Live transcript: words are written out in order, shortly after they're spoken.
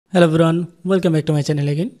Hello everyone, welcome back to my channel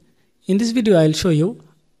again. In this video I'll show you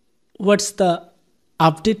what's the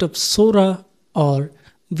update of Sora or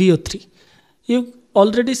VO3. You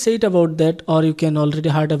already said about that, or you can already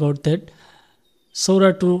heard about that.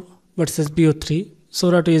 Sora 2 versus VO3.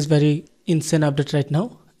 Sora 2 is very insane update right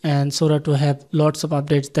now, and Sora 2 have lots of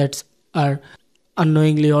updates that are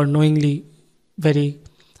unknowingly or knowingly very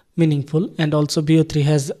meaningful, and also VO3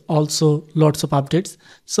 has also lots of updates.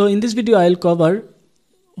 So in this video I'll cover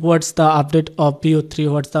what's the update of VO3,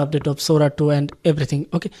 what's the update of Sora 2 and everything.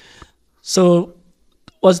 Okay, so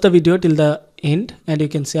watch the video till the end, and you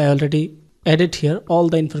can see I already added here all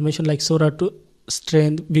the information like Sora 2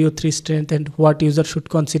 strength, VO3 strength, and what user should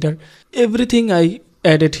consider. Everything I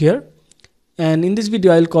added here, and in this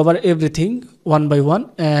video I'll cover everything one by one,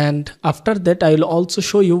 and after that I'll also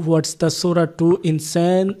show you what's the Sora 2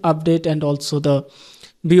 insane update and also the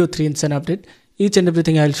VO3 insane update. Each and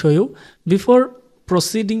everything I'll show you. Before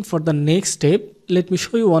proceeding for the next step, let me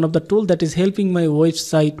show you one of the tool that is helping my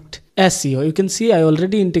website SEO. You can see I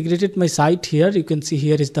already integrated my site here. You can see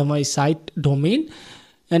here is my site domain,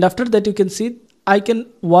 and after that you can see I can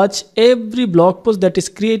watch every blog post that is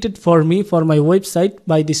created for me for my website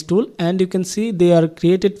by this tool, and you can see they are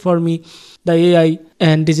created for me the AI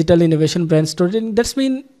and digital innovation brand storytelling. That's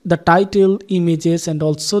mean the title, images, and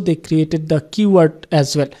also they created the keyword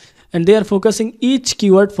as well, and they are focusing each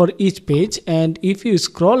keyword for each page. And if you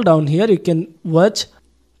scroll down here, you can watch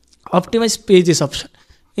optimize pages option.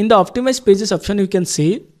 In the optimize pages option, you can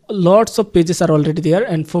see lots of pages are already there,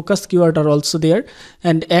 and focus keyword are also there,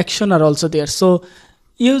 and action are also there. So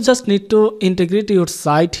you just need to integrate your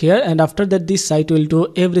site here, and after that this site will do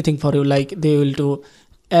everything for you. Like they will do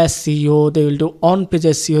SEO, they will do on-page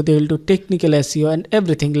SEO, they will do technical SEO and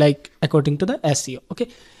everything like according to the SEO. Okay,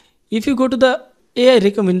 if you go to the AI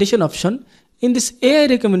recommendation option, in this AI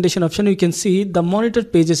recommendation option you can see the monitor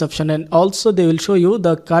pages option, and also they will show you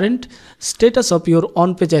the current status of your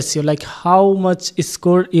on-page SEO, like how much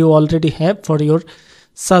score you already have for your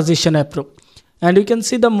suggestion approve. And you can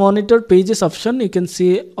see the monitor pages option. You can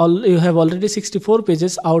see you have already 64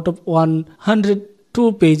 pages out of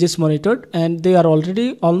 102 pages monitored, and they are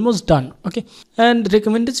already almost done. Okay, and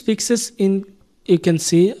recommended fixes, in you can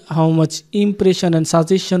see how much impression and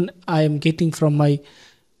suggestion I am getting from my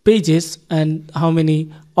pages, and how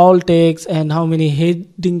many alt tags and how many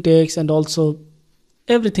heading tags, and also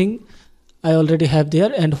everything I already have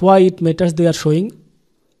there, and why it matters they are showing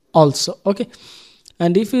also. Okay,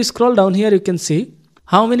 and if you scroll down here, you can see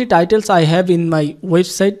how many titles I have in my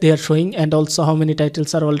website they are showing, and also how many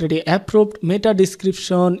titles are already approved, meta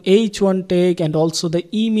description, h1 tag, and also the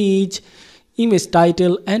image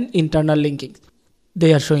title and internal linking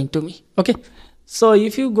they are showing to me. Okay, so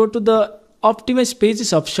if you go to the optimize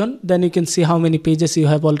pages option, then you can see how many pages you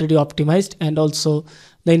have already optimized, and also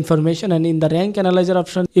the information. And in the rank analyzer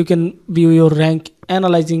option, you can view your rank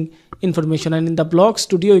analyzing information, and in the blog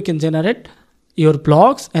studio you can generate your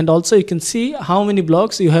blogs, and also you can see how many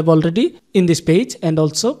blogs you have already in this page, and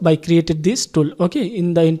also by created this tool. Okay,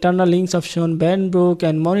 in the internal links option, banned book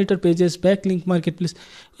and monitor pages, backlink marketplace,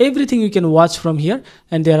 everything you can watch from here,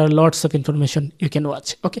 and there are lots of information you can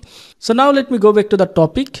watch. Okay, so now let me go back to the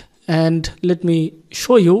topic, and let me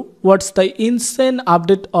show you what's the insane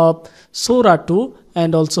update of Sora 2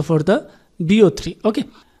 and also for the VO3. Okay,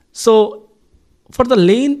 so for the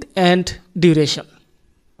length and duration,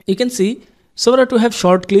 you can see Sora 2 have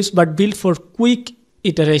short clips but built for quick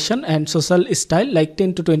iteration and social style like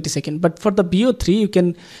 10 to 20 seconds. But for the VO3, you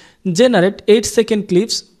can generate 8-second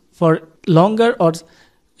clips for longer or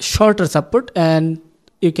shorter support, and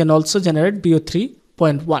you can also generate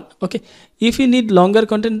VO3.1. Okay, if you need longer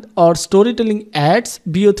content or storytelling ads,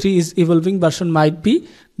 VO3 is evolving version might be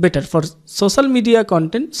better. For social media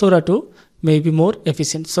content, Sora 2 may be more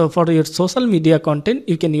efficient. So for your social media content,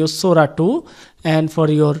 you can use Sora 2, and for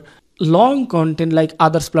your long content like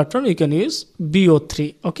others platform, you can use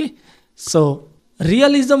VO3. Okay, so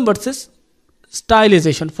realism versus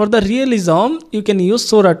stylization. For the realism, you can use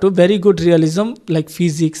Sora 2, very good realism like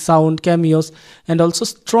physics, sound, cameos, and also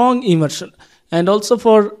strong immersion. And also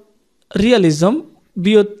for realism,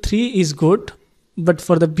 VO3 is good, but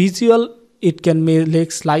for the visual it can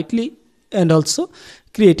lack slightly, and also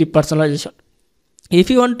creative personalization. If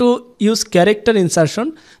you want to use character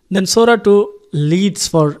insertion, then Sora 2 leads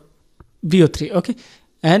for VO3. Okay,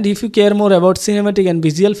 and if you care more about cinematic and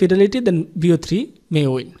visual fidelity, then VO3 may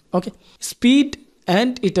win. Okay, speed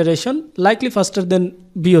and iteration likely faster than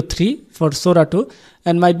VO3 for Sora 2,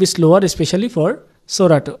 and might be slower especially for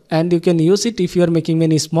Sora 2, and you can use it if you are making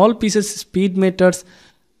many small pieces. Speed matters.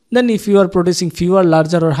 Then if you are producing fewer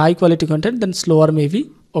larger or high quality content, then slower may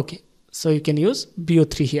be okay. So you can use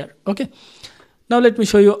VO3 here. Okay. Now let me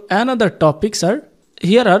show you another topic, sir.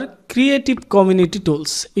 Here are creative community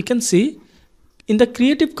tools. You can see in the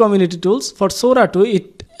creative community tools for Sora 2,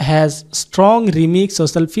 it has strong remix,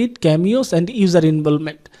 social feed, cameos, and user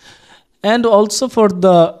involvement. And also for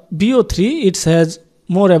the VO3, it has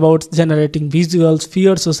more about generating visuals,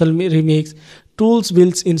 fear, social remix, tools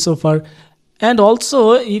built in so far. And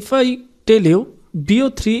also, if I tell you,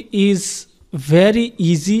 VO3 is very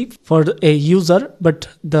easy for a user, but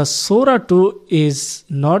the Sora 2 is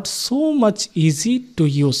not so much easy to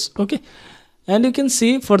use. Okay. And you can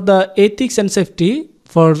see for the ethics and safety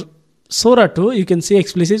for Sora 2, you can see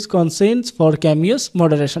explicit consents for cameos,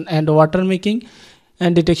 moderation, and watermarking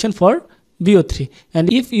and detection for VO3.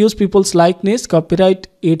 And if use people's likeness, copyright,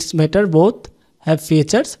 it's matter, both have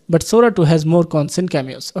features, but Sora 2 has more consent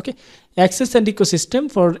cameos. Okay. Access and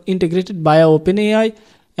ecosystem for integrated via OpenAI,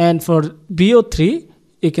 and for VO3,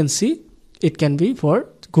 you can see it can be for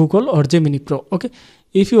Google or Gemini Pro. Okay.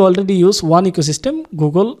 If you already use one ecosystem,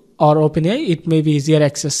 Google or OpenAI, it may be easier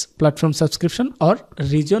access, platform subscription or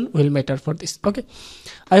region will matter for this. Okay.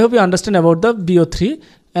 I hope you understand about the VO3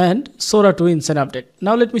 and Sora 2 instant update.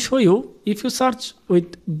 Now let me show you. If you search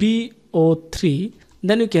with VO3,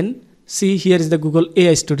 then you can see here is the Google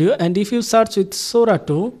AI Studio. And if you search with Sora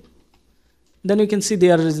 2, then you can see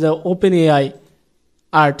there is the OpenAI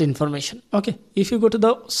art information. Okay. If you go to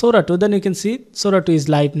the Sora 2, then you can see Sora 2 is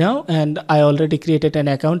live now, and I already created an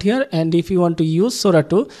account here. And if you want to use Sora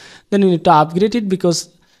 2, then you need to upgrade it, because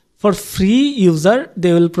for free user,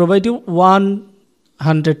 they will provide you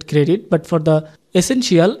 100 credit, but for the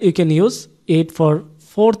essential, you can use it for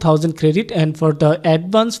 4,000 credit, and for the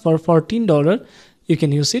advanced for $14, you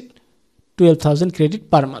can use it 12,000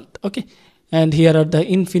 credit per month. Okay. And here are the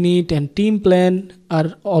infinite and team plan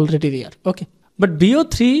are already there. Okay. But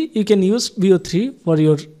VO3, you can use VO3 for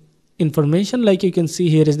your information. Like you can see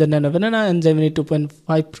here is the Nano Banana and Gemini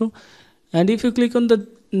 2.5 Pro. And if you click on the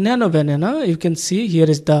Nano Banana, you can see here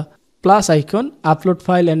is the plus icon, upload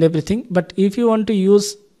file and everything. But if you want to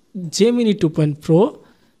use Gemini 2.0 Pro,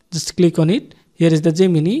 just click on it. Here is the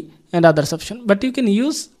Gemini and others option. But you can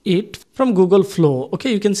use it from Google Flow.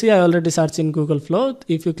 Okay, you can see I already searched in Google Flow.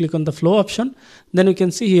 If you click on the Flow option, then you can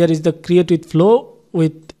see here is the create with Flow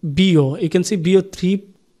with BO. You can see BO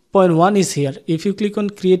 3.1 is here. If you click on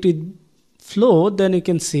create with Flow, then you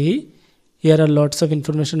can see here are lots of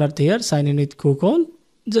information are there. Sign in with Google.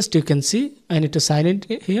 Just you can see I need to sign in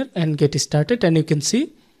here and get started. And you can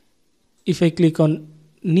see if I click on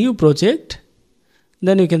new project,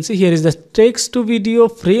 then you can see here is the text to video,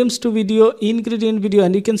 frames to video, ingredient video,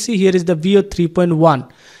 and you can see here is the VO 3.1.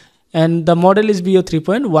 And the model is VO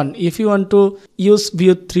 3.1. If you want to use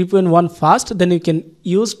VO 3.1 fast, then you can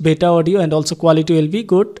use beta audio and also quality will be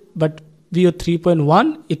good. But VO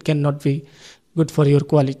 3.1, it cannot be good for your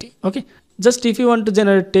quality. Okay. Just if you want to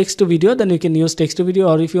generate text to video, then you can use text to video.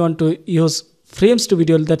 Or if you want to use frames to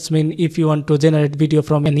video, that's mean if you want to generate video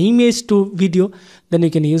from an image to video, then you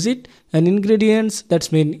can use it. And ingredients,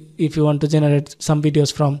 that's mean if you want to generate some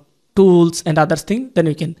videos from tools and other things, then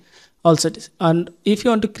you can also this. And if you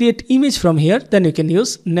want to create image from here, then you can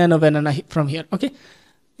use Nano Banana from here. Okay.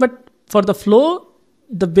 But for the Flow,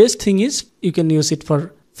 the best thing is you can use it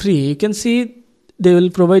for free. You can see they will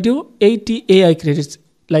provide you 80 AI credits.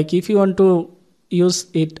 Like if you want to use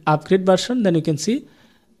it upgrade version, then you can see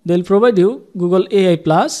they'll provide you Google AI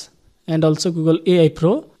Plus and also Google AI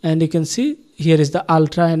Pro. And you can see here is the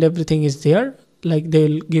Ultra and everything is there. Like they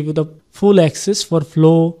will give you the full access for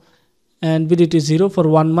Flow and VDT 0 for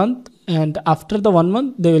 1 month. And after the 1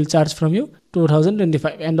 month, they will charge from you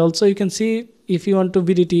 2025. And also you can see if you want to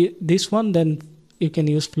VDT this one, then you can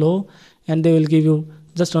use Flow and they will give you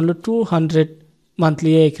just only 200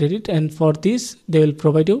 monthly AI credit. And for this, they will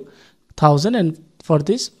provide you 1,000 and for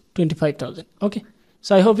this 25,000. Okay.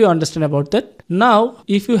 So I hope you understand about that. Now,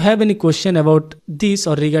 if you have any question about this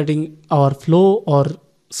or regarding our Flow or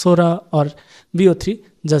Sora or VO3,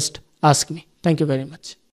 just ask me. Thank you very much.